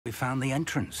we found the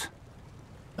entrance.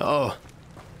 Oh,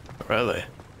 really?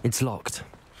 It's locked.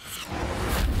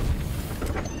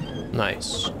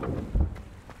 Nice.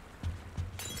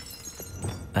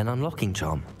 An unlocking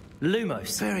charm.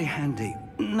 Lumos. Very handy.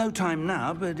 No time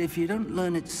now, but if you don't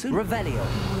learn it soon, Revelio.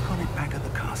 work on it back at the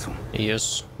castle.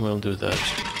 Yes, we'll do that.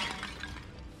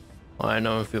 I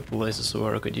know a few places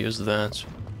where I could use that.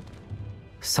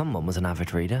 Someone was an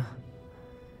avid reader.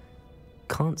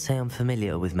 Can't say I'm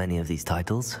familiar with many of these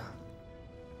titles.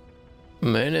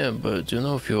 Many, but you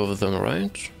know a few of them,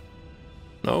 right?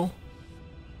 No?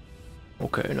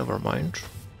 Okay, never mind.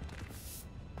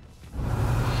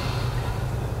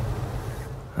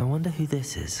 I wonder who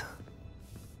this is.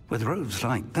 With robes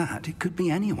like that, it could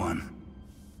be anyone.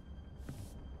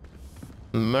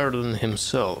 Merlin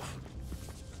himself.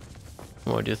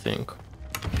 What do you think?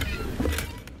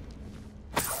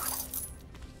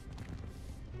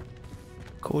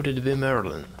 Could it be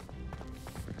Merlin?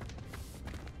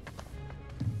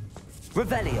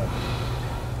 Revelio.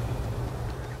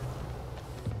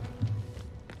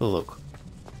 Look.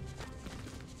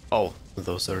 Oh,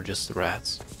 those are just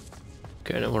rats.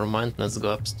 Okay, never mind, let's go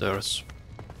upstairs.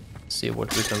 See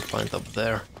what we can find up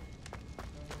there.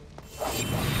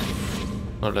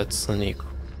 Now let's sneak.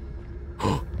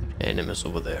 Enemies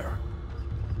over there.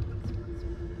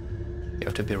 You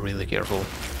have to be really careful.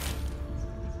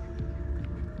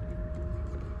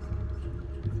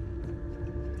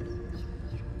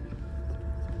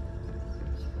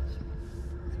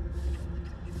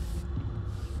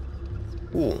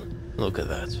 Ooh, look at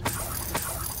that.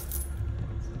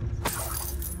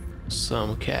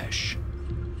 Some cash.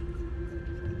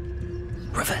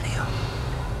 Revelio.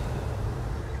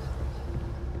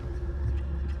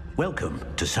 Welcome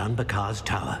to San Bakar's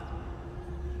Tower.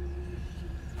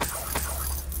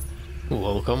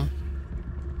 Welcome.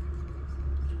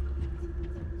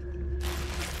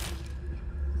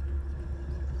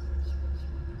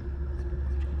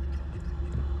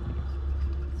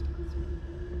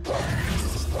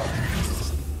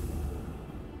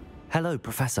 Hello,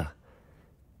 Professor.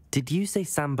 Did you say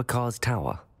Sam Bakar's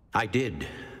tower? I did.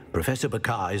 Professor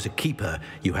Bakar is a keeper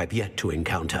you have yet to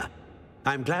encounter.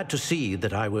 I'm glad to see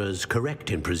that I was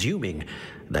correct in presuming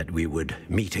that we would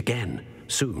meet again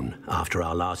soon after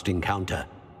our last encounter.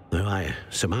 Though I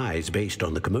surmise, based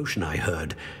on the commotion I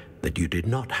heard, that you did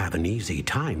not have an easy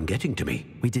time getting to me.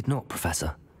 We did not,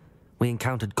 Professor. We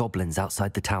encountered goblins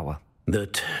outside the tower.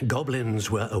 That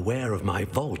goblins were aware of my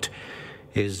vault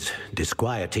is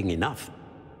disquieting enough.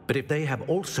 But if they have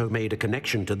also made a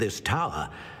connection to this tower,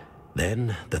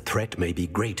 then the threat may be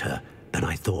greater than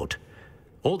I thought.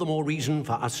 All the more reason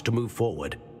for us to move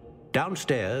forward.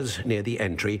 Downstairs, near the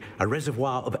entry, a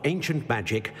reservoir of ancient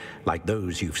magic, like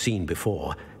those you've seen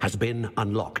before, has been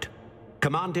unlocked.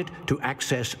 Commanded to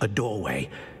access a doorway.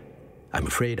 I'm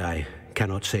afraid I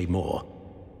cannot say more.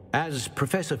 As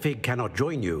Professor Fig cannot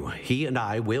join you, he and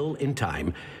I will, in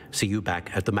time, see you back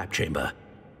at the map chamber.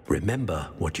 Remember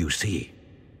what you see.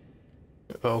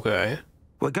 Okay.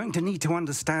 We're going to need to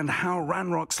understand how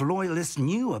Ranrock's loyalists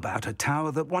knew about a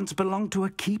tower that once belonged to a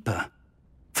keeper.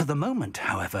 For the moment,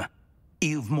 however,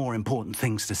 you've more important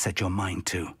things to set your mind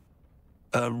to.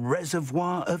 A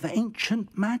reservoir of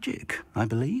ancient magic, I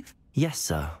believe? Yes,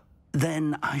 sir.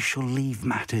 Then I shall leave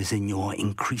matters in your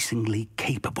increasingly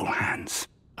capable hands.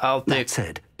 I'll take That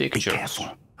said, pictures. be careful.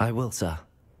 I will, sir.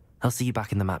 I'll see you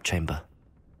back in the map chamber.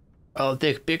 I'll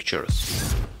take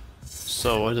pictures.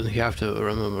 So I don't have to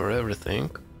remember everything.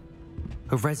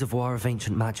 A reservoir of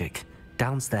ancient magic,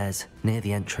 downstairs, near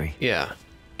the entry. Yeah.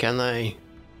 Can I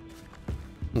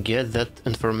get that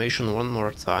information one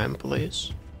more time,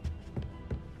 please?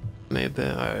 Maybe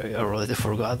I already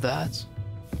forgot that.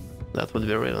 That would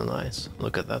be really nice.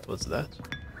 Look at that, what's that?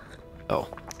 Oh.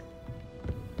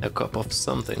 A cup of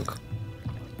something.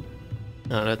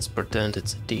 Now let's pretend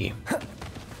it's a tea.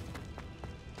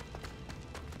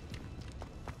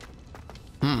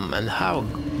 And how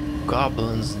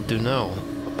goblins do know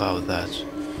about that?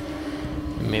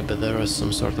 Maybe there is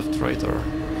some sort of traitor.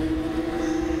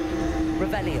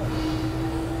 Revelio.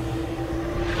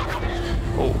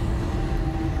 Oh.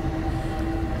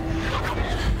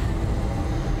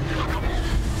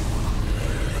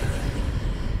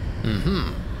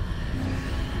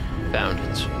 Found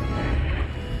it.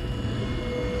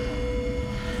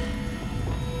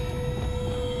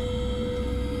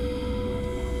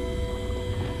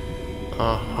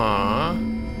 Uh-huh.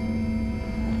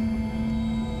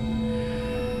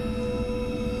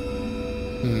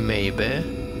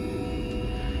 Maybe.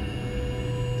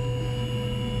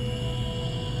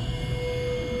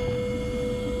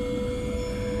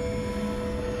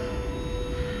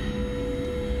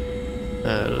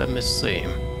 let me see.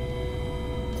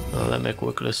 Let me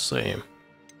quickly see.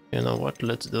 You know what?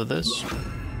 Let's do this.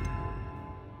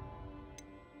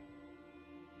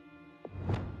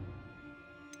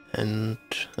 And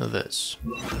this.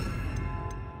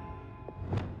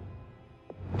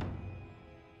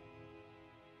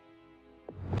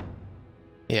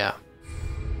 Yeah.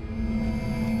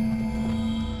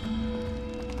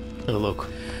 Oh, look.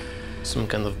 Some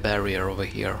kind of barrier over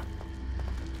here.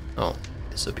 Oh,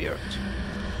 disappeared.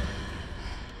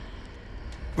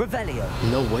 Revelio.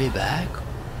 No way back?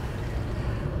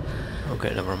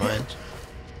 Okay, never mind.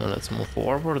 Now let's move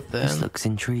forward then. This looks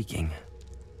intriguing.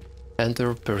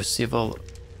 Enter Percival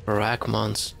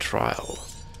Rackman's trial.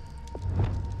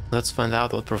 Let's find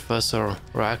out what Professor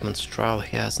Rackman's trial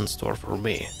has in store for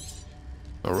me.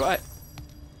 Alright.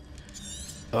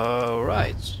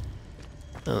 Alright.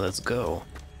 Now let's go.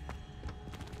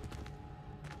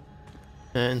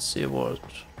 And see what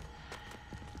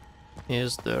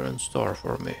is there in store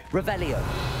for me. Revelio.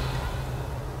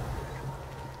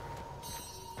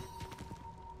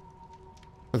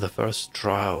 The first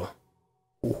trial.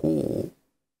 Ooh.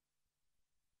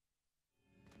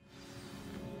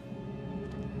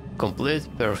 Complete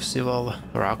Percival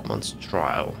Rackman's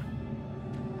trial.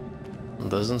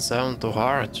 Doesn't sound too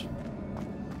hard.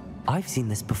 I've seen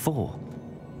this before.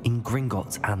 In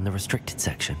Gringotts and the restricted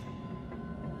section.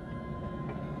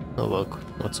 Oh look,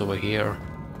 what's over here?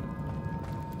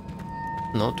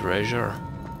 No treasure.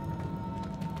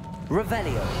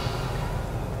 Revelio.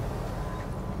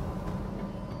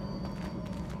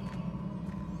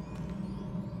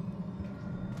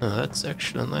 That's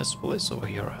actually a nice place over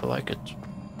here, I like it.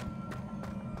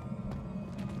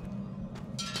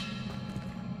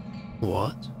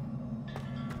 What?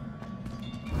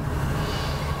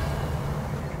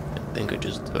 I think I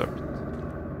just heard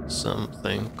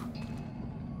something.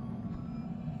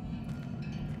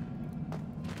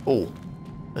 Oh,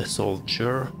 a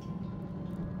soldier.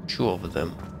 2 of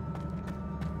them.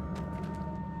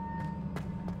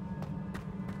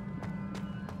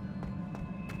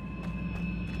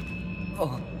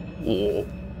 Oh,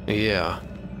 yeah.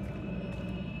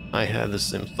 I had the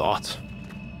same thought.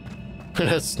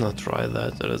 Let's not try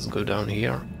that. Let's go down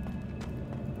here.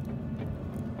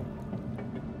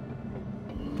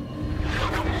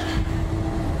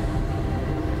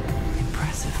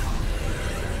 Impressive.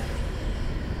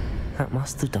 That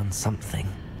must have done something.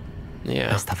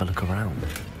 Yeah. Let's have a look around.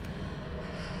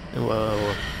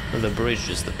 Well, the bridge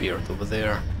just appeared over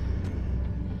there.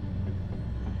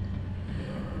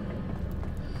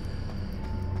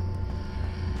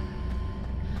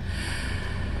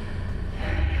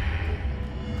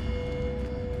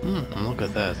 Look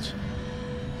at that.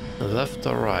 Left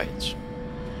or right?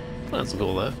 Let's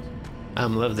go left.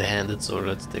 I'm left-handed, so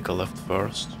let's take a left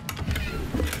first.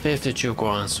 52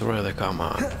 coins, really, come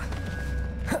on.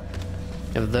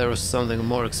 If there is something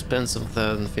more expensive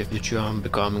than 52, I'm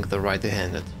becoming the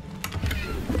right-handed.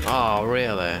 Oh,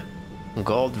 really?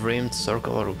 Gold-rimmed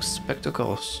circular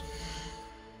spectacles?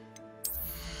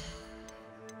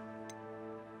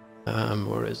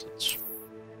 Where is it?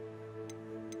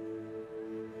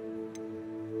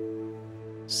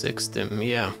 60,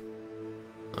 yeah.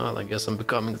 Well, I guess I'm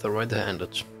becoming the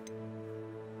right-handed.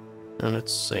 And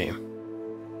let's see.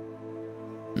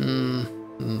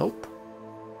 Nope.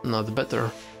 Not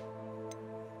better.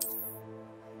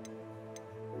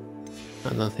 I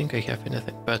don't think I have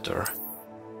anything better.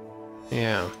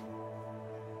 Yeah.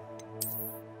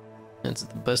 It's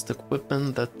the best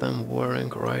equipment that I'm wearing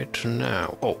right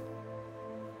now. Oh.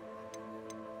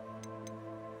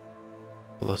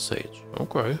 Palisade.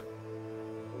 Okay.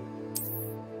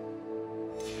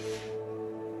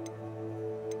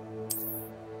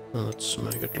 Let's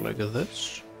make it like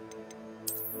this.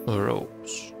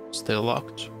 Ropes. Stay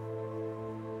locked.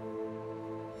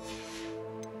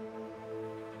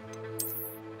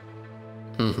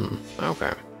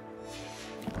 Okay.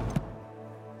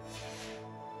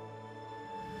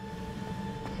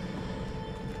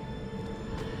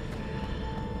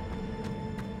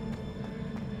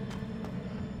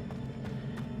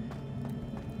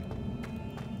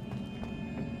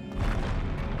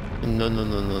 No.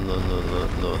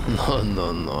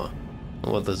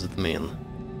 What does it mean?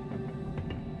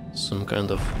 Some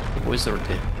kind of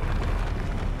wizardry.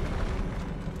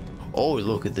 Oh,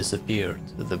 look, it disappeared.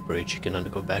 The bridge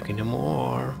cannot go back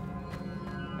anymore.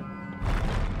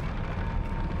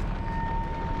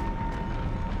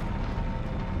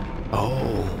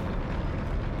 Oh.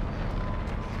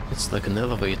 It's like an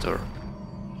elevator.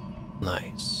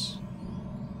 Nice.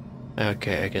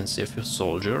 Okay, I can see a few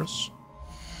soldiers.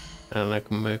 And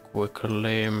like make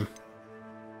quickly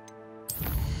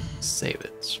Save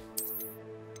it.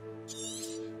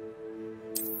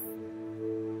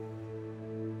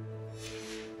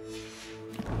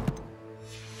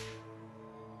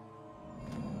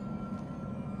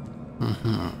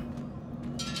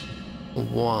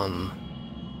 One,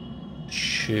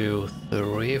 two,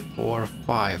 three, four,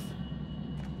 five.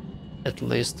 At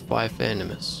least 5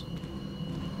 enemies.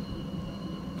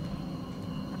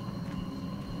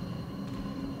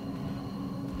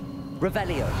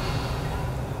 Revelio.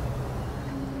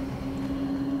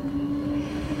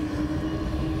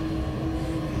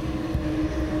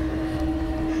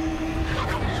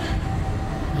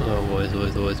 Oh,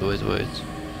 wait.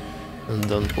 And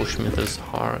don't push me this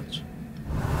hard.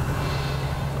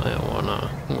 I wanna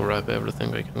grab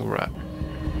everything I can grab.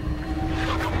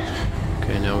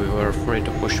 Okay, now you are afraid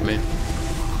to push me.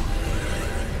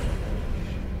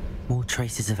 More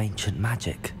traces of ancient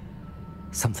magic.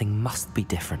 Something must be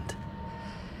different.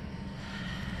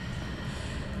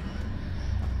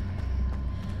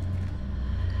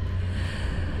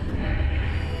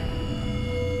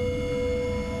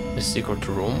 A secret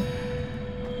room?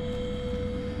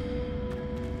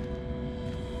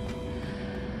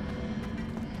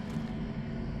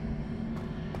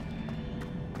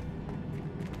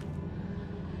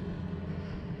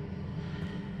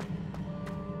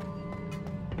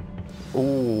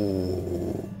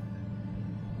 Ooh.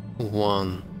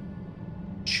 1,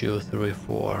 2, 3,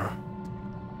 4,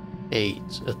 8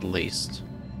 at least.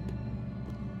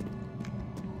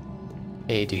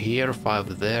 8 here,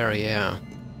 5 there, yeah.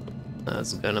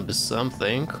 That's gonna be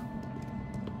something.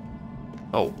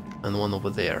 Oh, and 1 over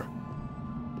there.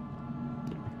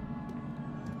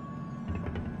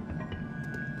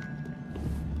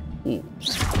 Ooh.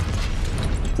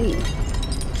 Ooh.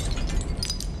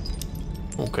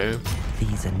 Okay.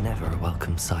 These are never a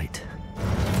welcome sight.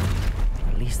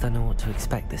 At least I know what to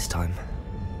expect this time.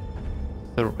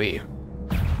 3.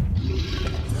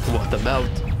 What about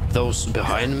those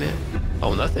behind me?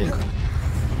 Oh, nothing.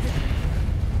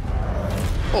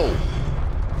 Oh.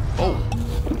 Oh.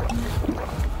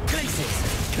 Glacius!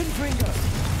 Confringo!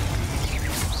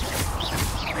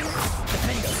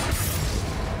 Defendo!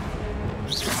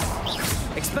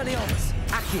 Expelliarmus!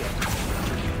 Accio!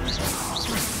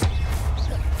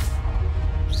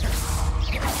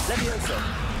 Levioso!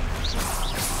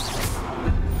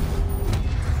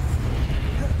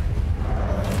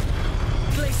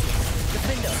 Glacius!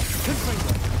 Defendo!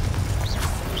 Confringo!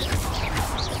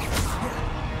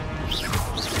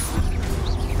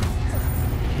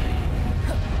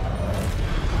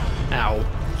 Ow.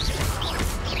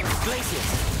 Glacius!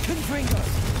 Confringo!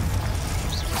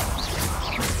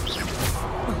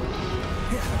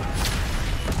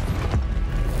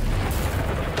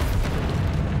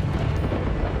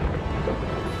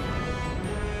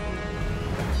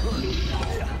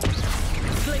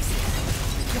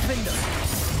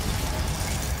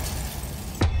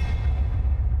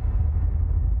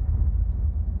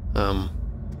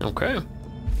 Okay.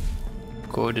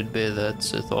 Could it be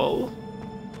that's it all?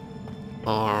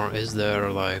 Or is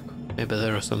there like, maybe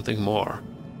there is something more?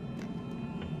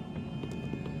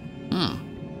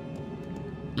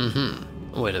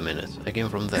 Wait a minute, I came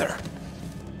from there.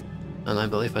 And I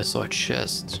believe I saw a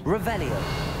chest. Revelio.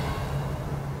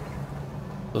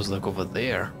 It was like over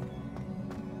there.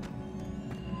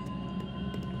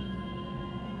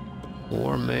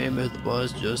 Or maybe it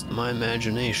was just my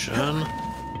imagination.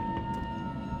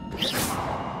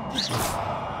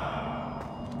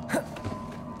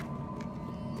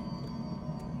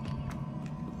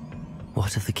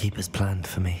 What have the keepers planned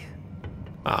for me?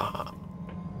 Ah.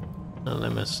 Now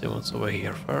let me see what's over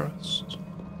here first.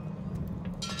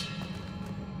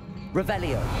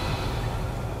 Revelio.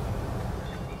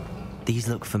 These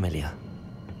look familiar.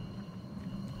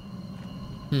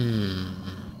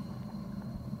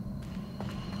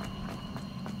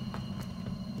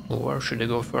 Where should I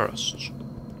go first?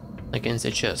 Against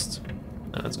the chest.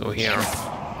 Let's go here.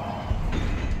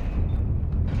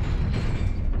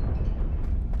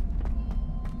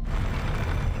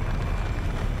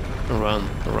 Run,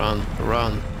 run,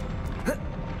 run.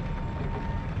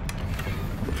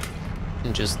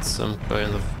 Just some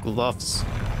kind of gloves.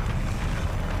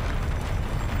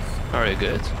 Very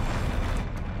good.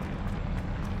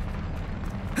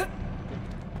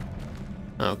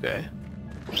 Okay.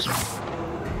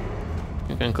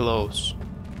 You can close.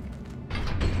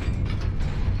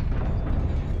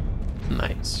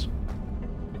 Nice.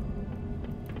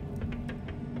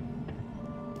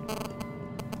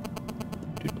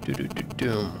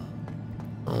 Doom.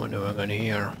 I wonder what we're gonna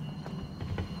hear.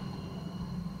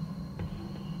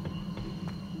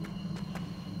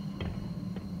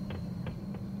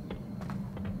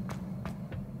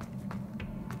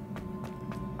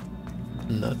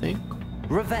 Nothing.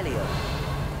 Revelio.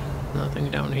 Nothing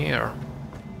down here.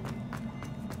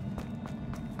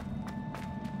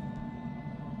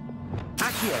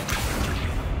 Accio.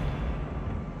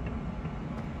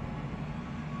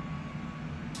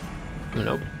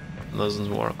 Nope,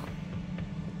 doesn't work.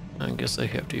 I guess I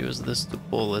have to use this to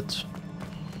pull it.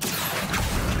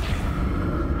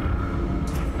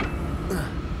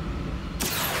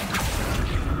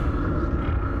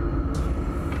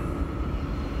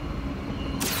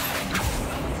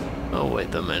 Oh,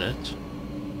 wait a minute.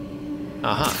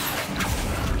 Aha.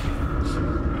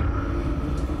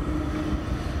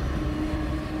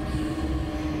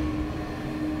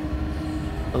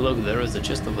 Look, there is a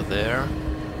chest over there.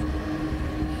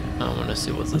 I wanna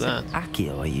see what's Was that. it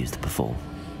Accio I used before?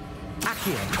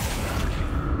 Accio.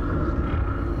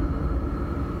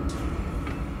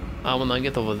 I wanna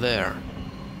get over there.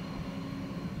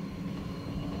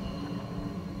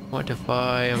 What if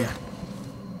I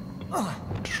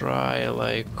try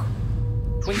like...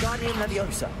 Wingardium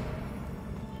Leviosa.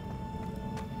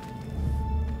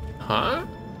 Huh?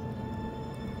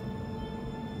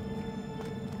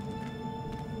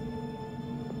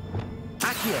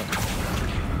 Accio.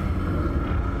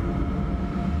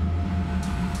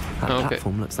 That Okay.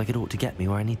 platform looks like it ought to get me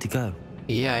where I need to go.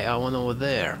 Yeah, I want over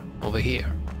there. Over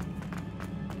here.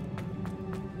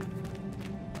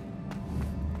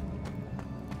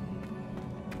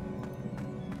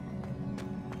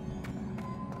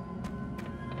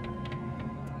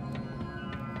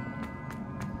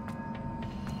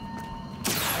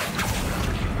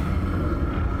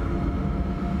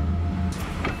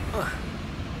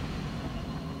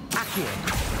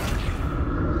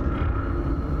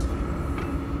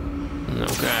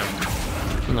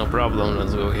 Okay. No problem,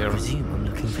 let's go I here. presume I'm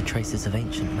looking for traces of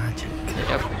ancient magic.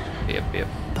 Yep.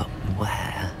 But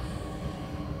where?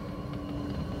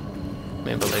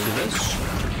 Maybe like this.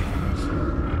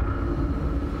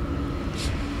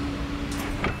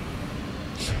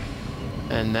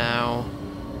 And now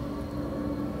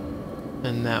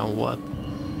what?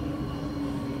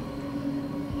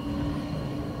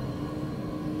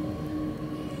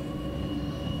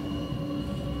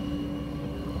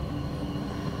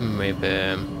 Maybe...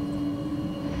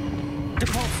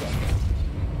 Depulsor.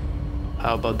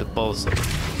 How about the pulsar?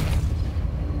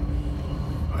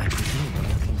 I presume I'm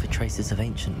looking for traces of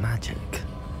ancient magic.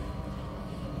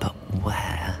 But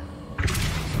where?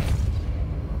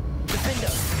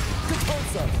 Defender.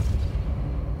 Depulsor.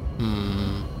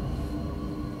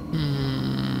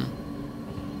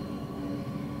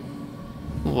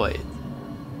 Wait.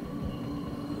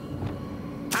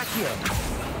 Accio.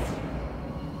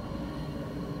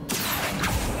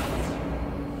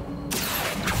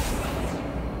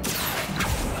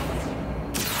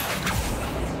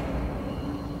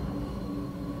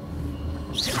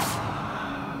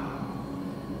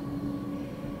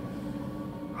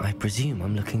 I presume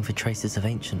I'm looking for traces of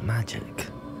ancient magic.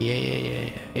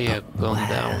 Yeah, calm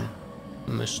down,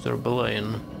 Mr.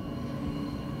 Blaine.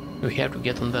 We have to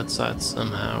get on that side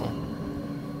somehow.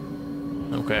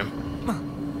 Okay.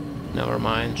 Never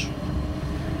mind.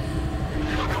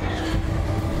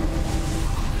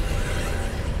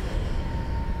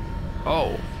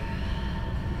 Oh.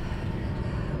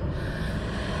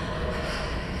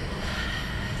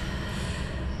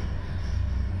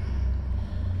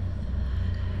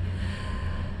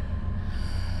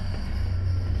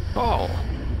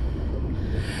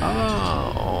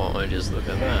 Oh, just look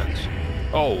at that.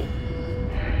 Oh.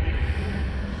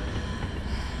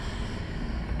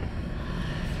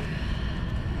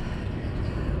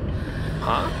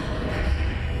 Huh?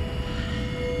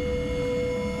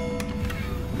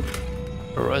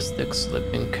 Rustic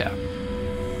sleeping cap.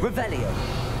 Revelio.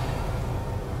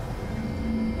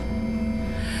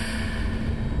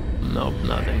 Nope,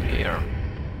 nothing here.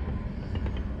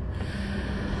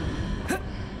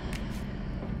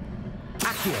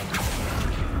 Accio.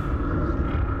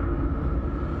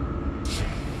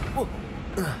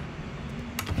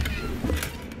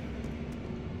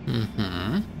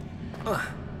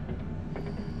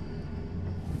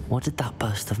 What did that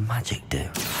burst of magic do?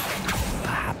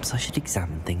 Perhaps I should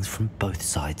examine things from both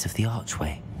sides of the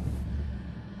archway.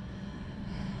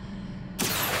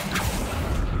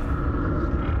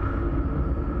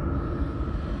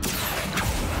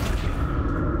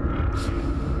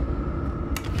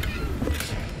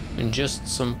 And just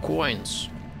some coins.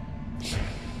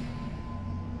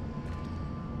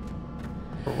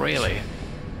 Really?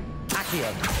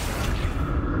 Accio.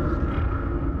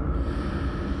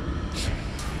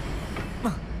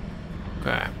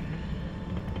 Okay.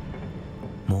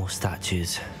 More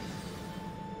statues.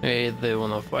 Hey, they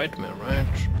wanna fight me, right?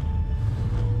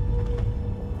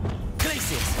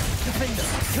 Defender,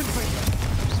 Confringo.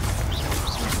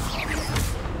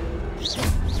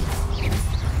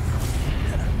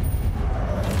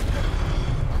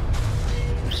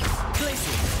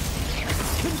 Glacier,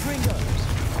 Confringo.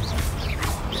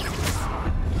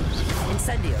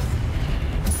 Incendio.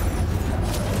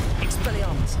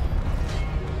 Expelliarmus.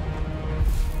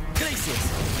 Glacius,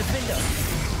 Defender.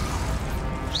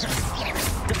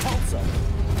 Depulso.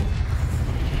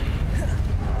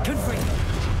 Confringo.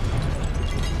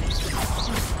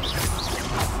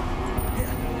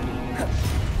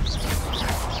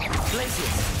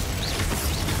 Glacius.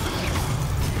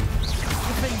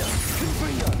 Defender.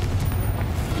 Confringo.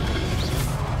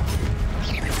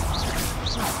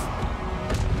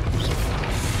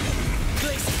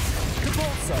 Glacius.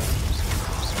 Depulso.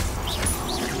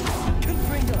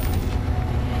 Confringo.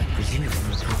 I presume we'll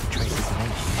find traces of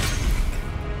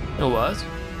ancient. Oh, what?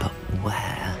 But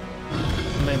where?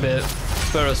 Maybe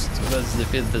first let's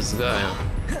defeat this guy.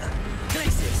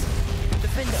 Glacius.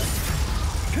 Defender.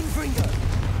 Confringo.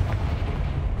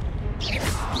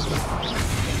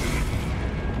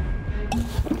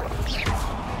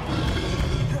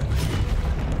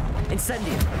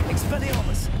 Incendio.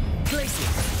 Expelliarmus.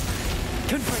 Glacius.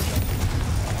 Confringo.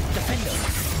 Defender.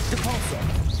 Depulso.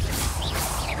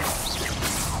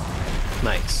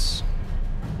 Nice.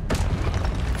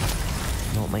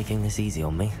 Not making this easy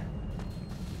on me.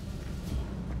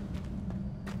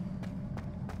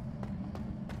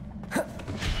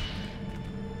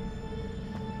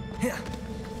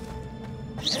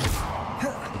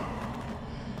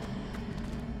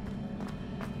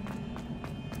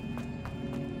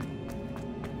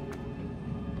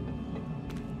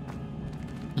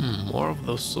 More of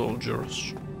those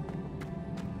soldiers.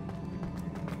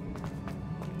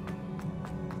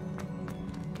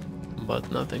 But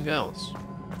nothing else.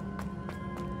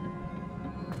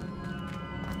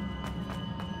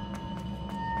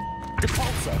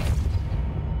 Depulso.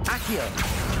 Accio.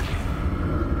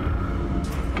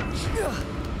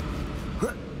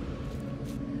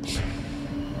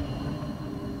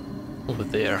 Over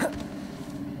there.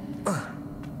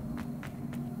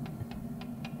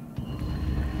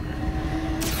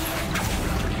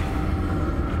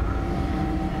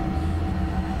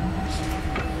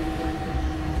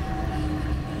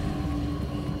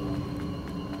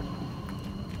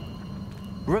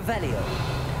 Revelio.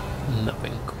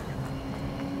 Nothing.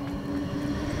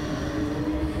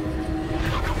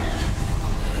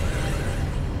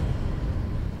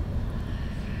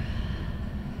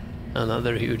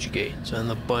 Another huge gate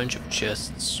and a bunch of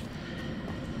chests.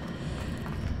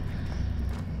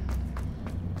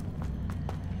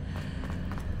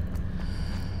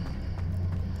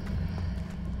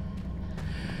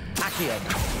 Accio.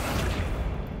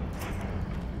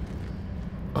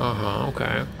 Uh-huh,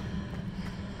 okay.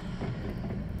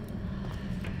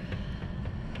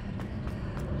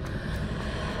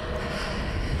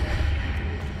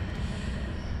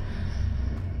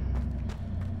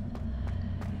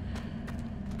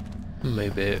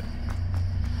 Maybe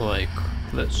like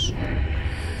this.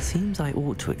 Seems I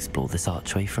ought to explore this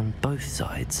archway from both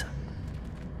sides.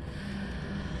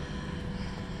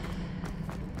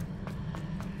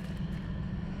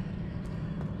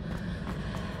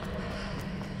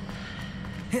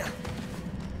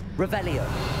 Revelio.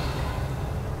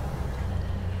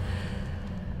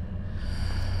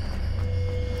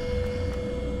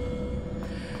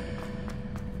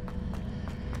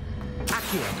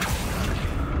 Accio.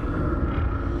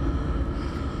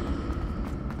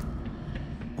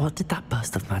 What did that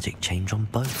burst of magic change on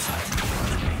both sides of the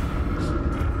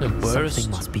archway? The burst.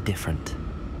 Something must be different.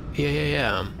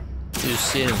 Yeah. You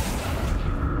see,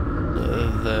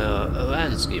 the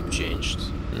landscape changed.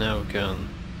 Now we can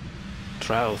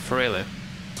travel freely.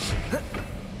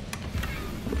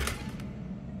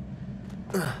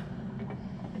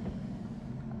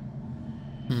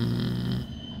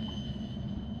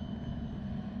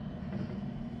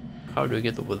 How do we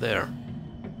get over there?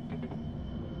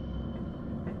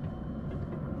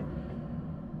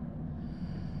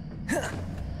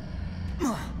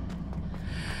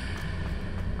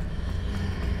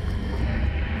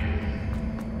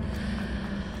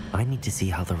 I need to see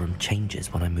how the room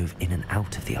changes when I move in and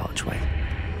out of the archway.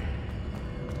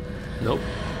 Nope.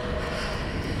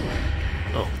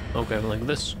 Oh, okay, like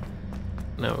this.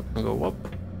 Now we can go up.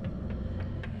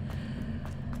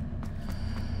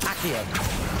 Accio.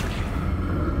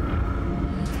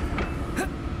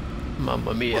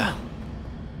 Mamma mia.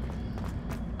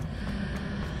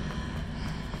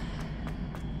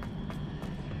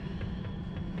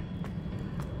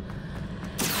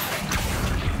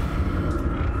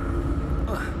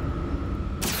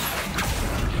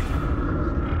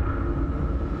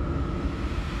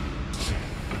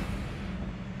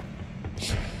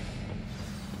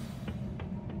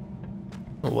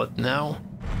 what now?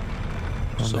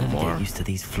 I'll Some never more. get used to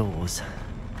these floors.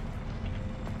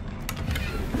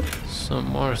 Some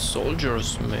more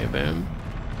soldiers, maybe.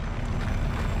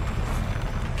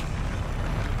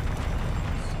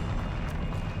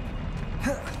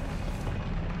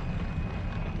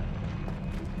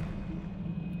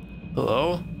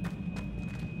 Hello?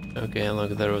 Okay,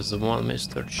 look, there was one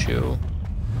Mr. Chu.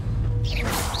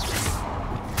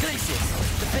 Glacius,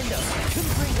 Defender,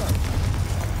 Confringo.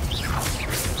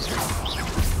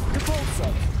 Depulso.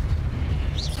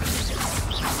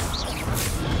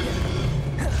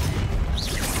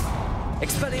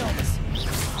 Expelliarmus.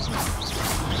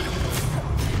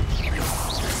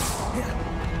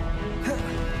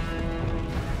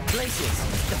 Glacius,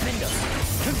 Defender,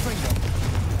 Confringo.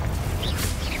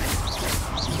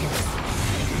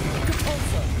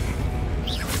 Depulso.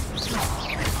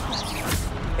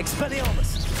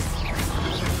 Expelliarmus.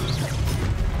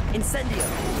 Incendio.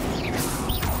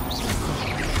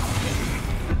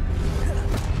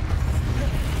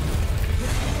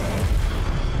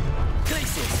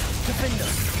 Glacius, Defender,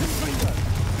 Confringo.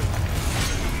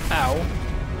 Ow.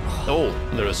 Oh,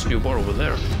 there's a few more over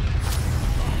there.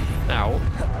 Ow.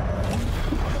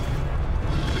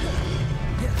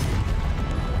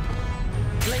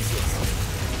 Glacius,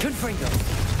 Confringo.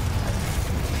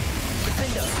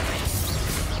 Defender.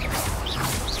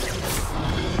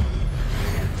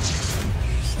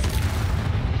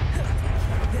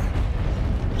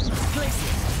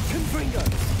 Glacius, Confringo.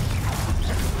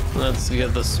 Let's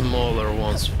get the smaller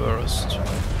ones first.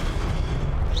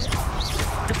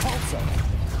 Depulso.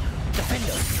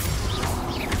 Defender.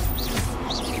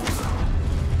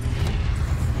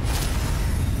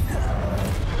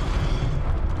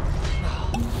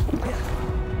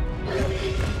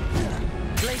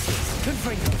 Glacius,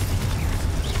 Confringo.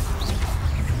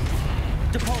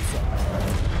 Depulso.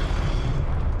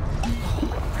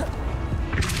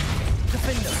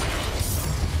 Defender.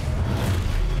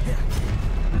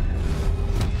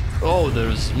 Oh,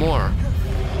 there's more.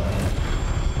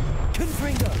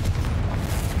 Confringo.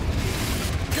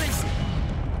 Glacius.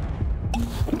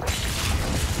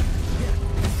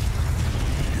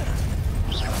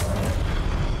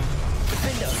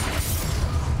 Defender.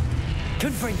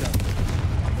 Confringo.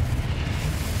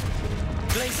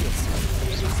 Glacius.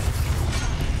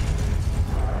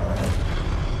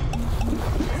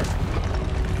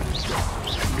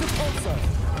 Depulso.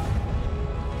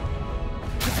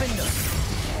 Defender.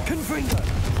 Confringo.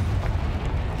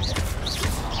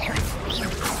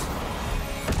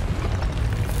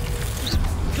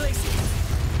 Glacius.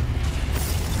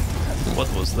 What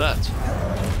was that?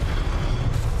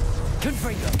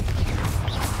 Confringo.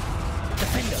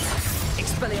 Defender.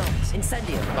 Expelliarmus.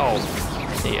 Incendio. Oh,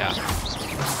 yeah.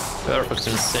 Perfect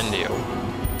incendio.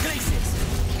 Glacius.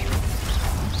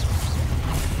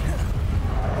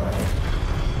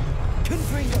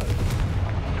 Confringo.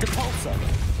 Depulso.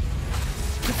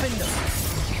 Defender.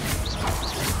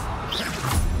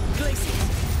 Glacius.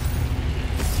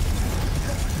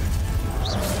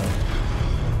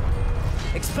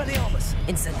 Expelliarmus.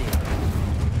 Incendio.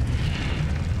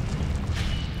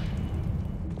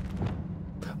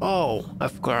 Oh, I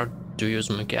forgot to use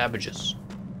my cabbages.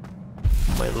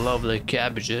 My lovely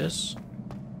cabbages.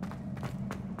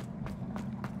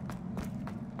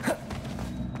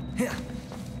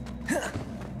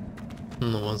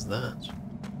 What's that?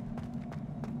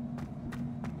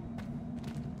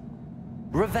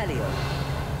 Revelio.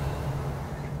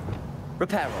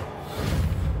 Reparo.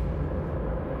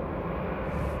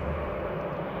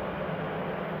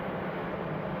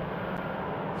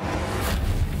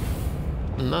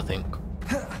 Nothing.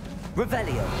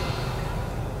 Revelio.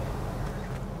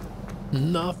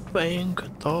 Nothing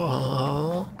at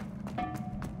all.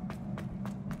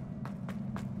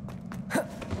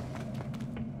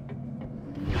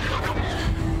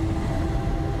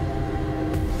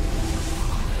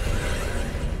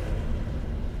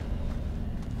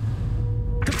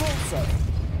 Depulso.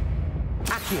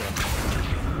 Accio.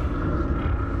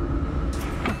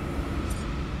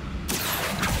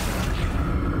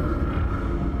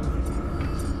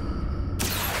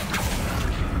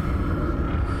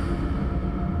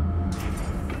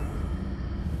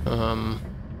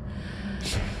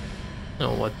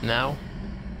 Oh, what now?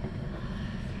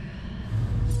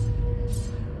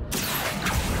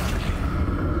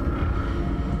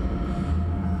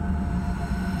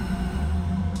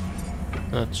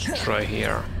 Let's try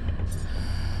here.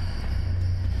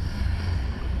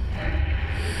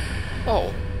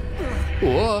 Oh.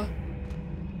 What?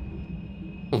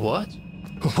 What?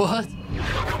 What?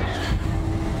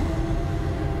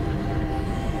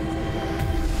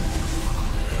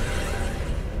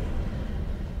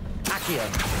 Accio.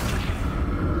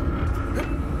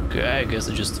 Okay, I guess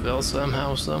it just fell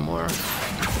somehow somewhere.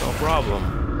 No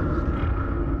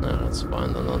problem. Now let's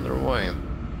find another way.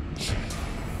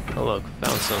 Oh look,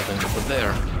 found something over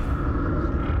there.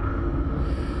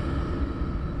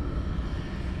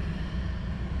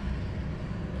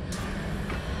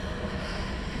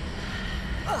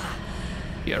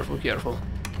 Careful, careful.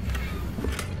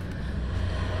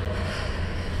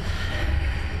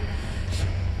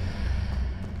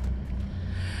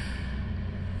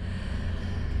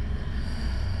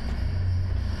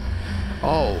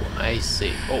 Oh, I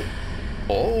see. Oh.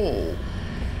 Oh.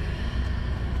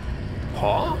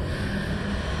 Huh?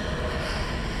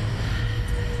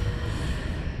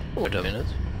 Wait a minute.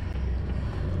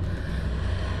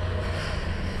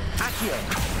 Accio.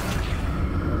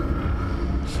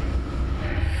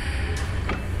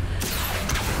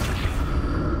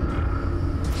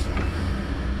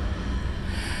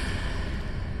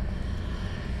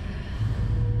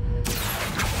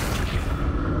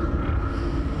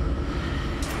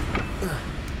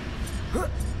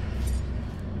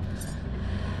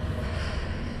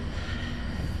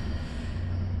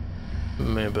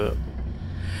 Maybe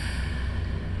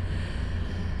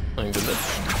like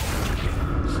this.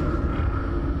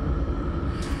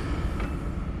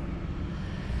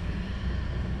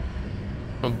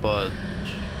 But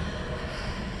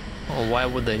oh, why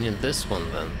would they need this one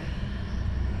then?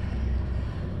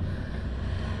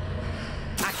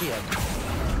 Accio.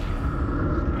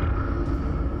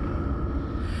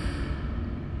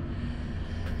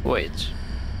 Wait.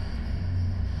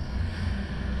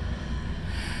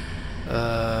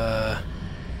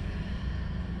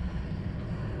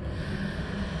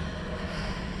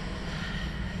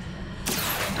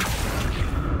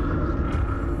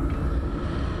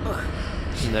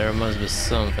 There must be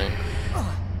something.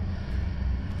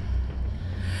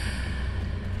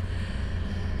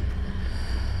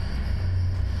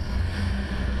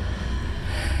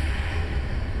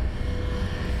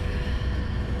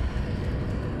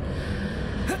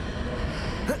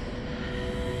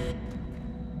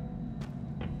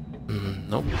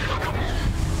 Nope.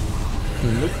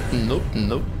 Nope, nope,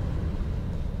 nope.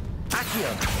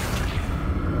 Accio.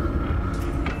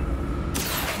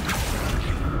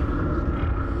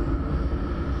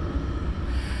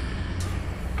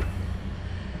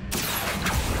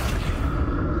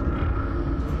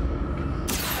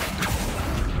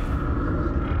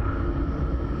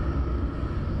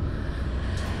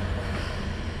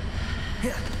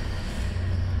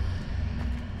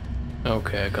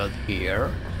 Okay, I got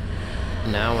here.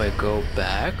 Now I go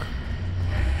back.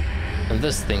 And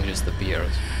this thing just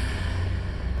appears.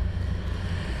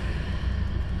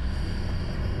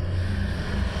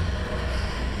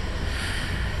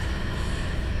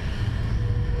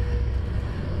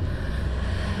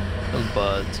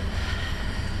 But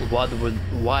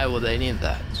why would I need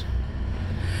that?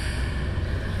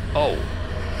 Oh.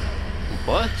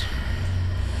 What?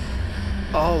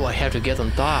 Oh, I have to get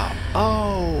on top.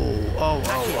 Oh.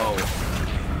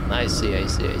 I see.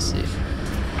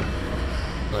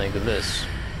 Like this.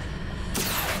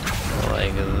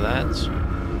 Like that.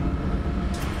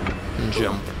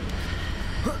 Jump.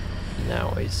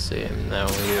 Now I see. Now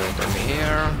you come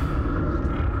here.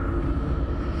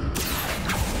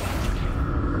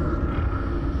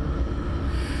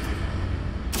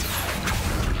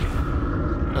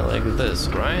 Like this,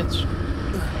 right?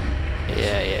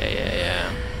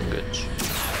 Yeah. Good.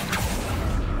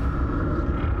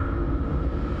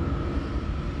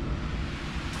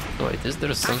 Wait, is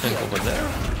there something over there?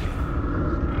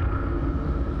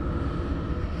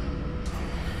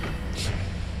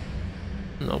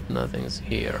 Nope, nothing's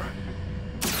here.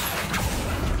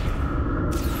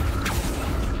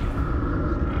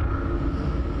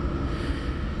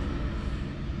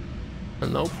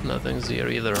 Nope, nothing's here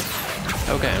either.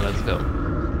 Okay, let's go.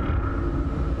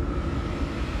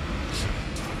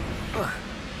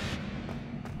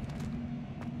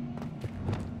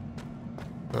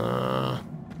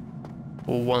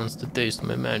 Who wants to taste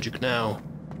my magic now?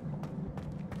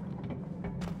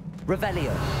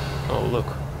 Revelio. Oh, look.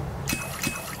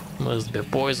 Must be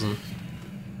poison.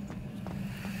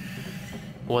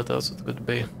 What else it could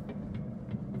be?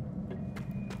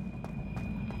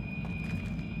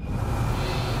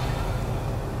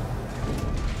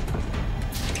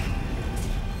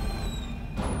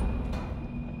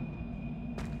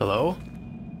 Hello?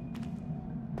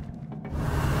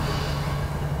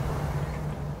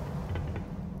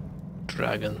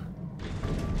 Dragon.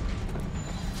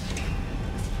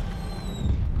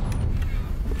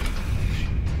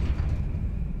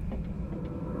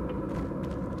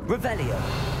 Revelio.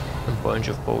 A bunch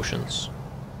of potions.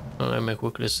 Let me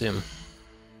quickly see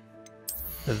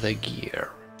the gear.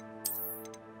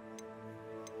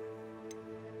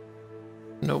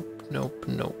 Nope, nope,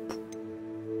 nope.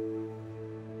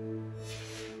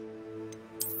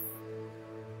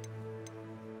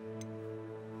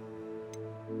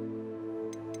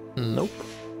 Nope.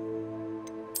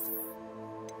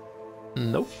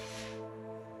 Nope.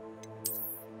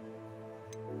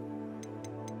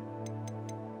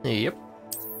 Yep.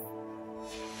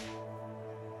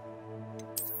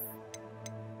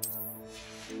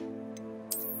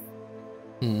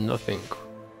 Nothing.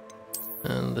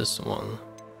 And this one.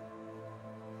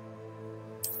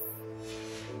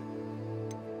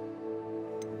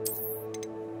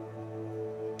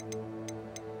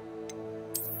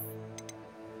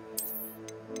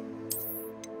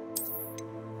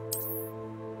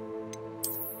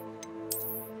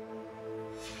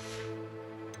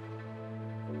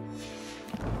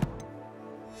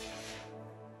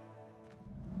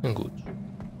 Good.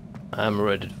 I'm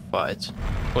ready to fight.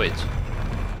 Wait.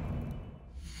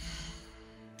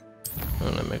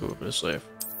 Let me quickly save.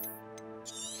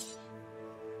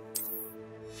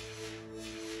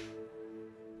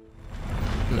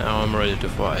 Now I'm ready to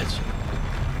fight.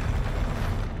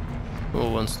 Who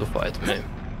wants to fight me?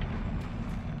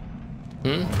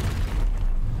 Hmm?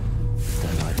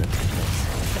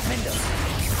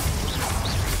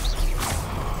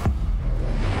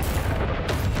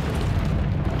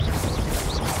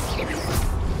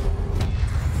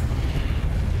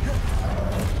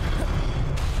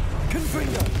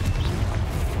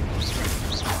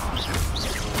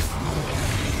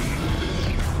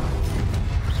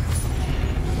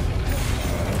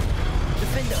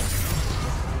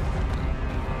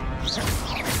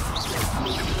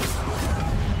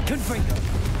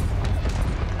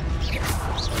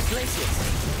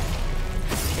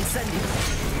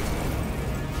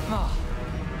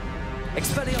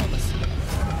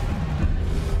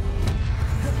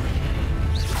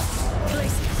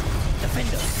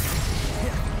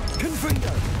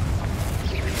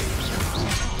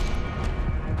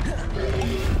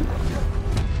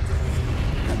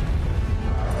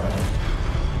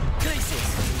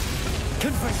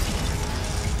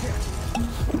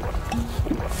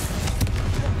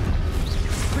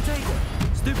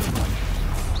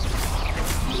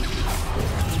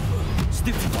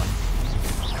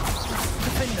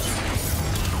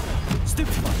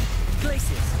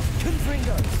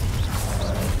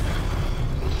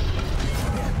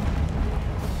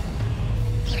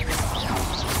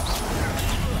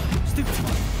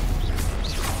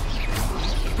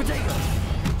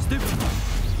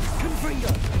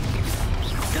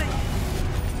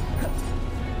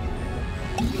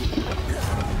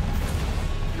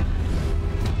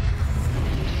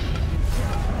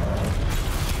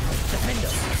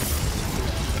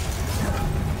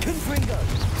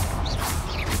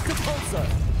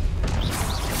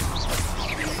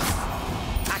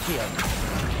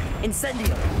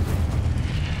 Incendio.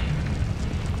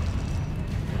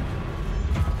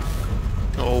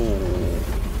 Oh.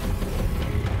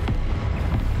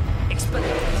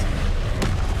 Expelliarmus.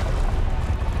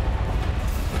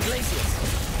 Glacius.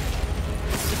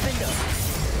 Defender.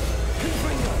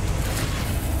 Confringo.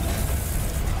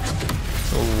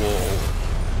 Oh.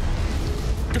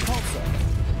 Depulsor.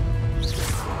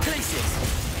 Glacius.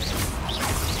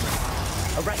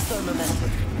 Arresto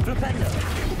Momentum. Flipendo.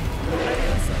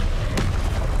 Leviosa.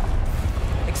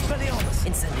 Expelliarmus.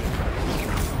 Incendio.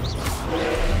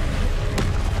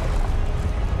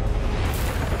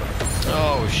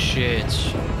 Oh shit.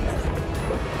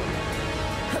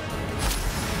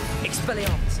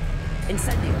 Expelliarmus.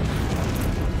 Incendio.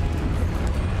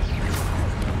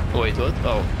 Wait, what?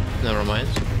 Oh, never mind.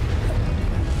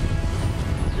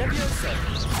 Leviosa.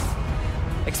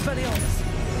 Expelliarmus.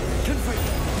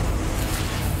 Confringo.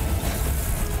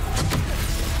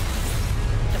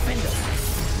 Defender.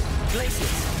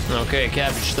 Glacius. Okay,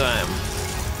 cabbage time.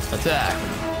 Attack.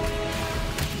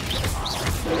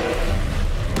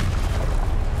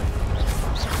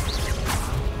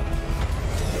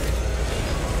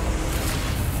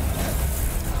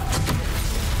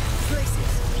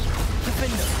 Glacius.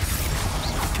 Defender.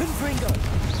 Confringo.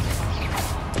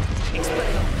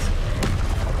 Expelliarmus.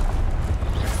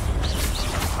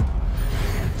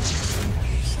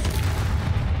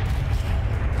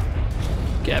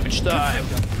 Cabbage time.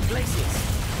 Glacius.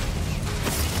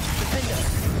 Defender.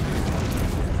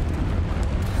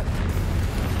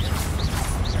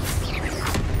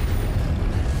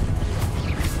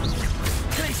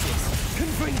 Glacius.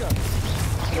 Confringo.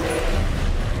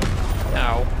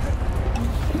 Ow.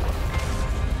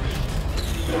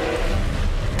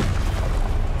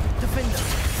 Defender.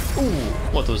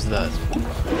 that?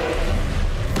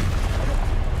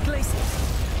 Glacius.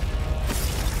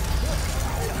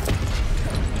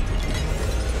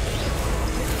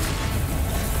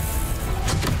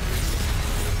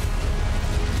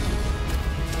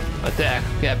 Attack,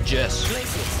 Cap Jess.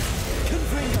 Glacius.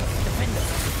 Confringo. Defender.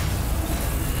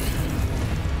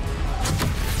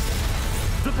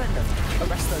 Flipendo.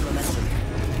 Arresto momentum.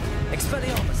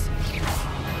 Expelliarmus.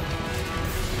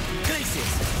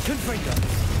 Glacius. Confringo.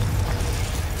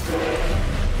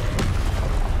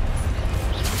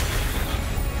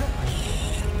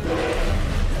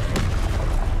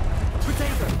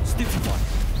 Potato. Stupefy.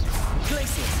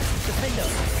 Glacius. Defender.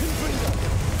 Confringo.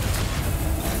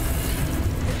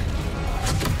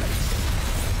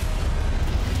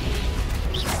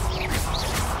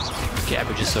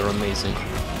 Cabbages are amazing.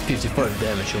 55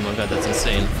 damage, oh my god, that's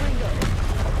insane.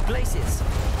 Glacius.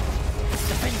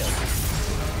 Defender.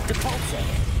 Depulso.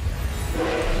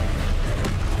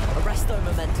 Arresto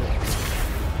momentum.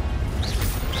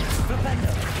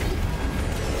 Flipendo.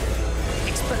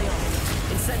 Expelliarmus.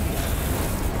 Incendio.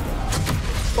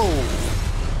 Oh,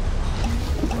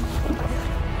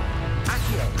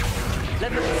 Accio.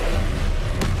 Leviathan.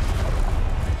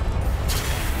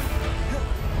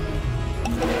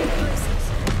 Glacius.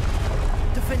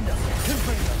 Defender.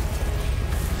 Confringo.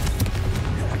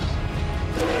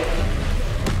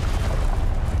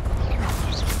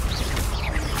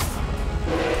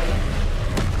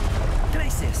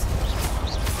 Glacius.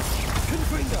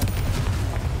 Confringo.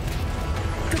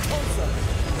 Depulso.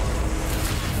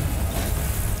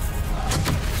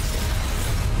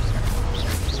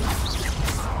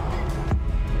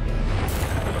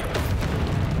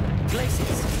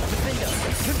 Glacius. Defender.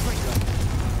 Confringo.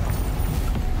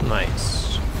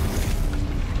 nice.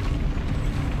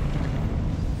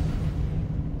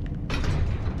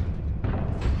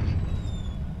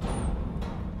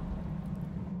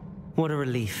 What a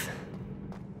relief.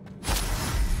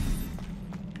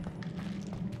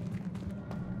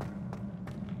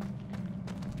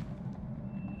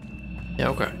 Yeah,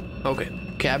 okay. Okay.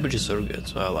 Cabbages are good,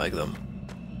 so I like them.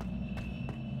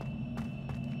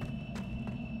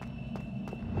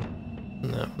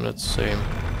 Now, let's see.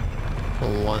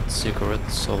 One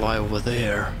secret's alive over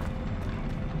there.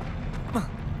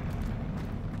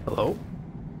 Hello?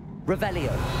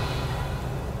 Revelio.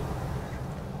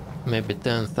 Maybe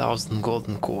 10,000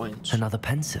 golden coins. Another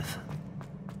pensive.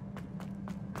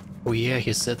 Oh yeah,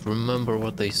 he said remember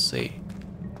what they say.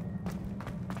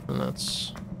 And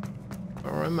that's...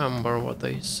 remember what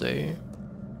they say.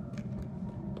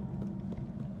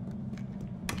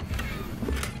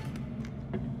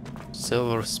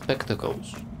 Silver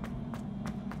spectacles.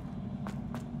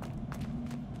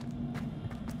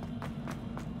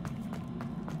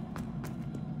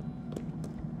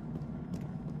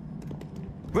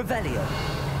 Revelio.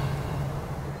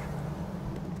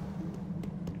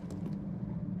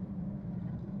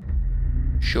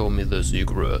 Show me the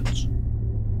secrets.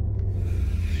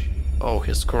 Oh,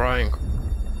 he's crying.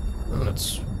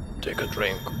 Let's take a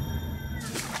drink.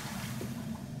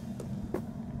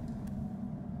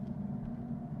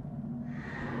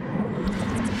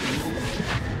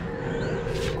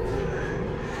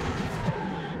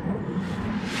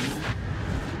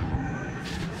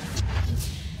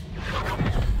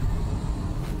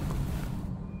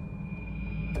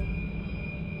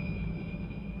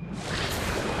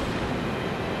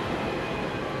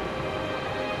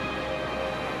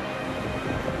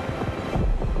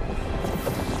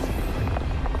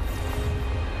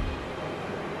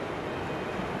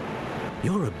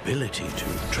 Your ability to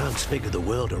transfigure the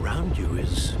world around you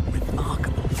is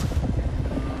remarkable.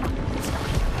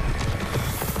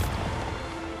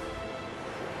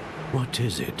 What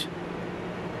is it?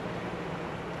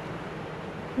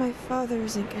 My father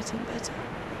isn't getting better.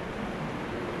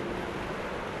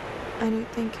 I don't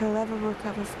think he'll ever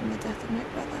recover from the death of my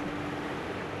brother.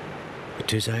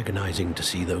 It is agonizing to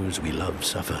see those we love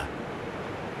suffer.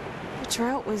 The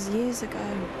drought was years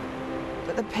ago,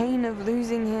 but the pain of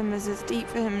losing him is as deep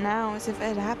for him now as if it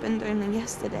had happened only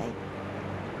yesterday.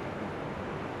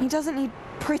 He doesn't need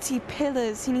pretty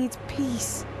pillars, he needs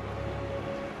peace.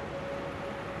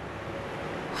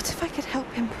 What if I could help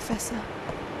him, Professor?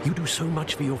 You do so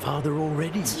much for your father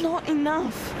already. It's not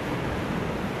enough.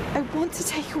 I want to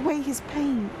take away his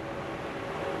pain.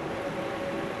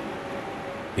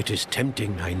 It is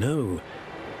tempting, I know,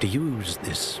 to use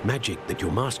this magic that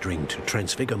you're mastering to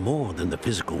transfigure more than the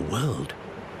physical world.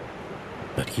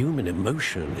 But human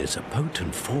emotion is a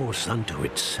potent force unto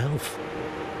itself.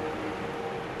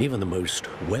 Even the most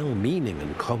well-meaning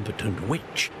and competent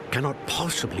witch cannot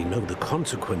possibly know the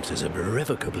consequences of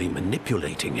irrevocably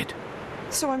manipulating it.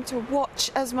 So I'm to watch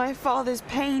as my father's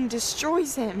pain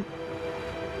destroys him.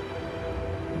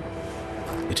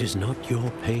 It is not your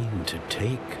pain to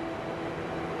take.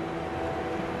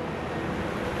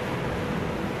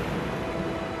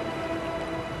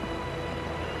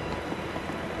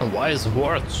 Wise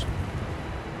words.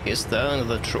 He's telling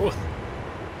the truth.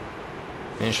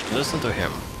 You should listen to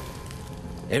him.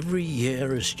 Every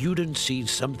year, a student sees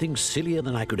something sillier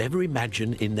than I could ever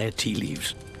imagine in their tea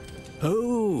leaves.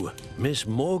 Oh, Miss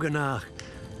Morganach,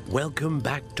 welcome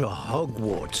back to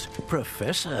Hogwarts,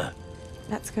 Professor.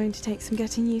 That's going to take some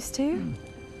getting used to.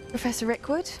 Professor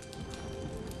Rickwood?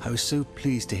 I was so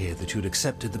pleased to hear that you'd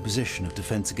accepted the position of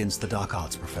Defense Against the Dark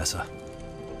Arts, Professor.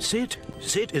 Sit,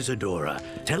 Isadora.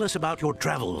 Tell us about your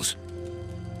travels.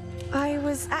 I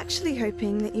was actually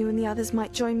hoping that you and the others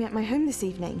might join me at my home this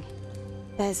evening.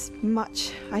 There's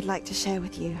much I'd like to share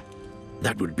with you.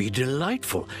 That would be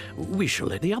delightful. We shall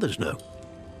let the others know.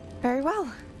 Very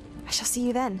well. I shall see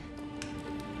you then.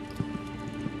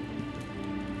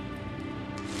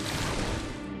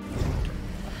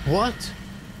 What?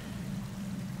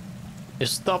 You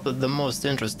stopped at the most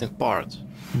interesting part.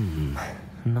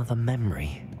 Another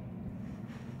memory.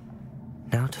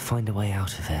 Now to find a way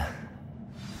out of here.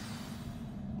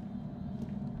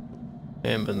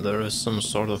 Yeah, but there is some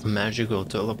sort of magical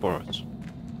teleport.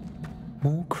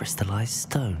 More crystallized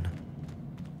stone.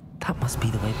 That must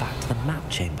be the way back to the map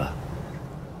chamber.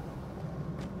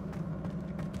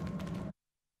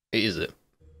 Easy.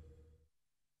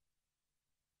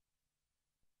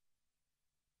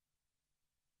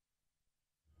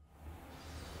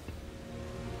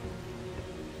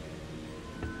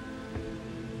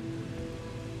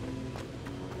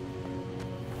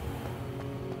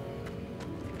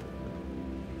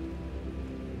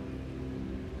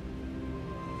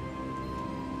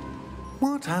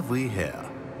 What have we here?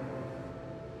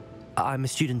 I'm a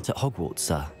student at Hogwarts,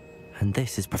 sir. And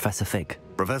this is Professor Fig.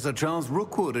 Professor Charles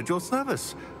Rookwood at your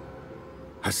service.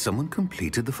 Has someone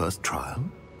completed the first trial?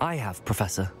 I have,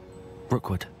 Professor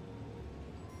Rookwood.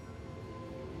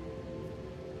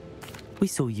 We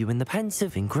saw you in the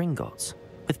Pensive in Gringotts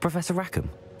with Professor Rackham.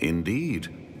 Indeed.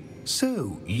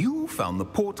 So, you found the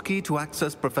portkey to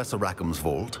access Professor Rackham's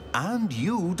vault, and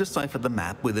you deciphered the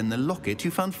map within the locket you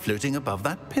found floating above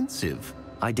that Pensive.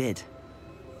 I did.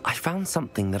 I found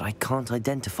something that I can't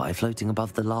identify floating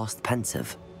above the last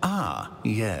Pensive. Ah,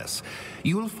 yes.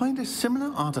 You will find a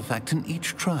similar artifact in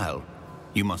each trial.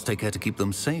 You must take care to keep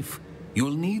them safe. You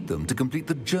will need them to complete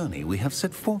the journey we have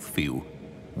set forth for you.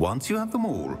 Once you have them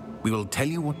all, we will tell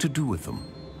you what to do with them.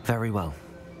 Very well.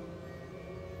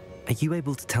 Are you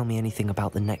able to tell me anything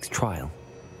about the next trial?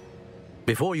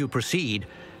 Before you proceed,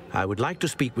 I would like to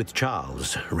speak with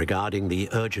Charles regarding the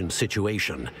urgent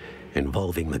situation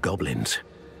involving the goblins.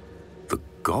 The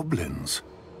goblins?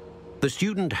 The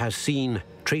student has seen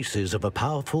traces of a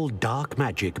powerful dark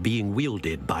magic being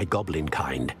wielded by goblin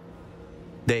kind.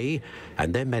 They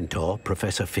and their mentor,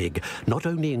 Professor Fig, not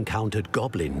only encountered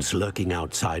goblins lurking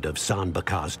outside of San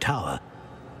Bakar's tower,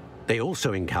 they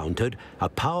also encountered a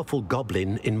powerful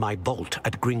goblin in my vault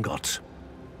at Gringotts.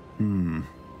 I'm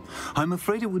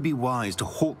afraid it would be wise to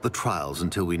halt the trials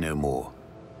until we know more.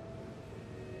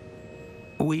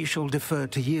 We shall defer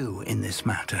to you in this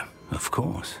matter, of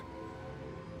course.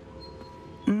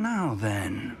 Now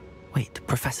then... Wait,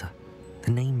 Professor.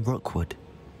 The name Rookwood.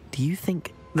 Do you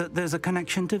think... that there's a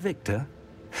connection to Victor?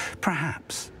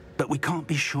 Perhaps, but we can't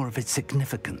be sure of its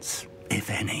significance,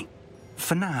 if any.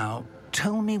 For now,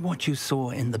 tell me what you saw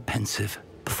in the Pensive.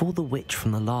 Before the witch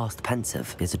from the last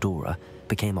Pensive, Isadora,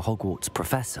 became a Hogwarts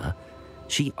professor,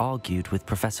 she argued with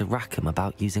Professor Rackham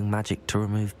about using magic to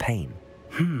remove pain.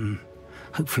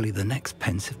 Hopefully the next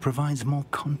Pensive provides more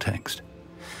context.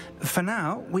 For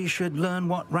now, we should learn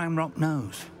what Ranrock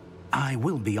knows. I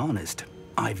will be honest,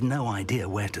 I've no idea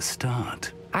where to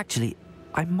start. Actually,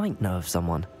 I might know of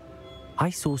someone. I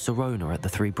saw Sirona at the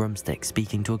Three Broomsticks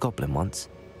speaking to a goblin once.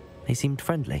 They seemed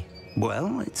friendly.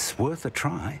 Well, it's worth a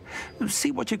try.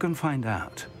 See what you can find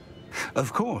out.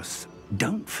 Of course,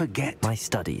 don't forget... My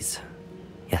studies.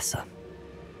 Yes, sir.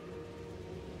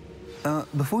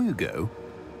 Before you go...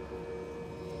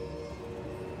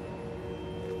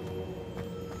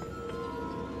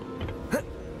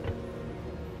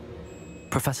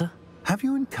 Professor? Have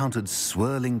you encountered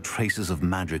swirling traces of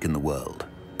magic in the world?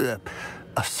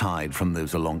 Aside from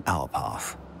those along our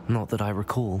path? Not that I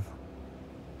recall.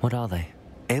 What are they?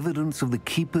 Evidence of the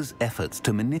Keeper's efforts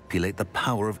to manipulate the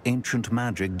power of ancient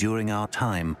magic during our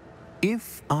time.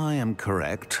 If I am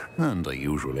correct, and I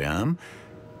usually am,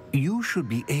 you should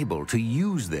be able to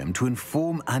use them to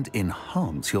inform and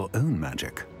enhance your own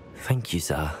magic. Thank you,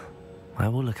 sir. I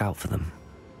will look out for them.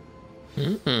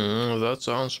 That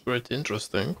sounds pretty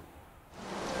interesting.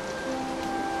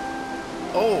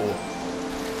 Oh!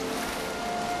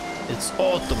 It's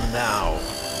autumn now.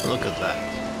 Look at that.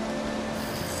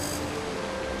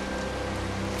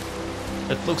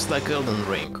 It looks like Elden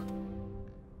Ring.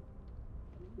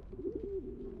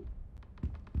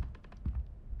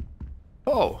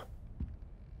 Oh!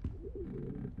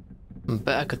 I'm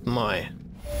back at my...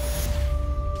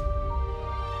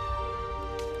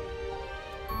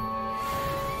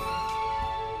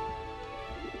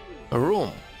 a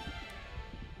room.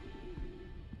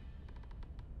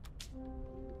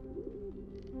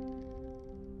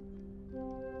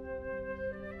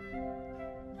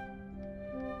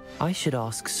 I should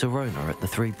ask Sirona at the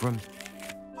Three Broom.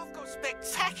 I've got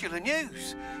spectacular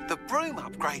news. The broom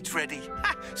upgrade's ready.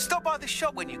 Ha! Stop by the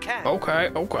shop when you can. Okay,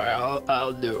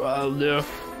 I'll do.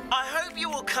 I hope you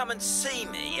will come and see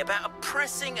me about a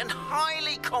pressing and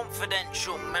highly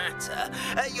confidential matter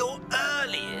at your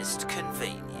earliest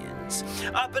convenience.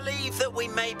 I believe that we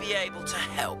may be able to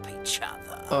help each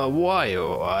other. Why?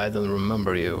 Oh, I don't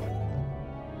remember you.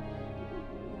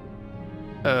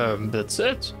 That's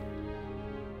it?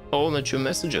 Only 2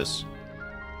 messages.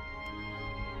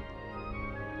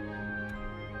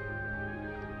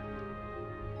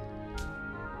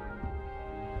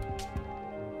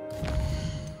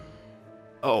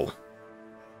 Oh.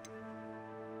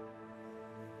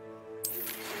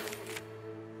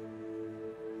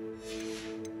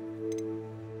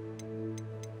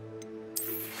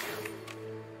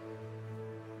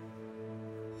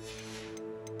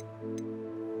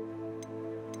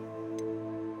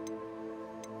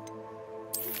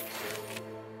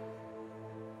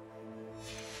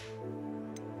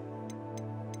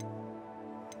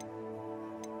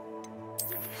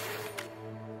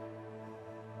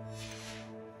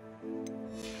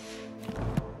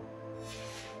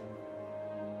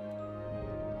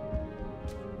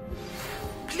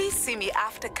 Please see me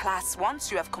after class once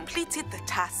you have completed the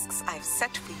tasks I've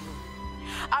set for you.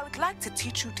 I would like to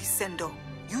teach you Descendo,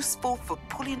 useful for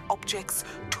pulling objects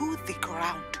to the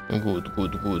ground.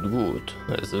 Good.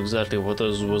 That's exactly what I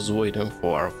was waiting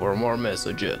for more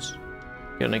messages.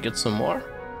 Can I get some more?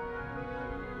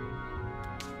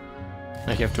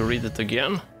 I have to read it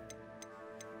again?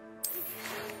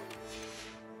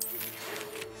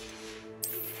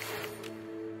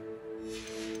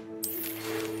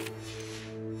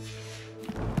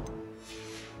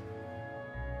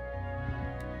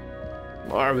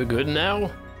 Are we good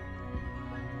now?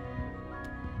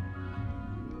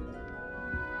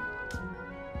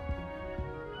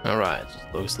 Alright,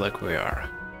 looks like we are.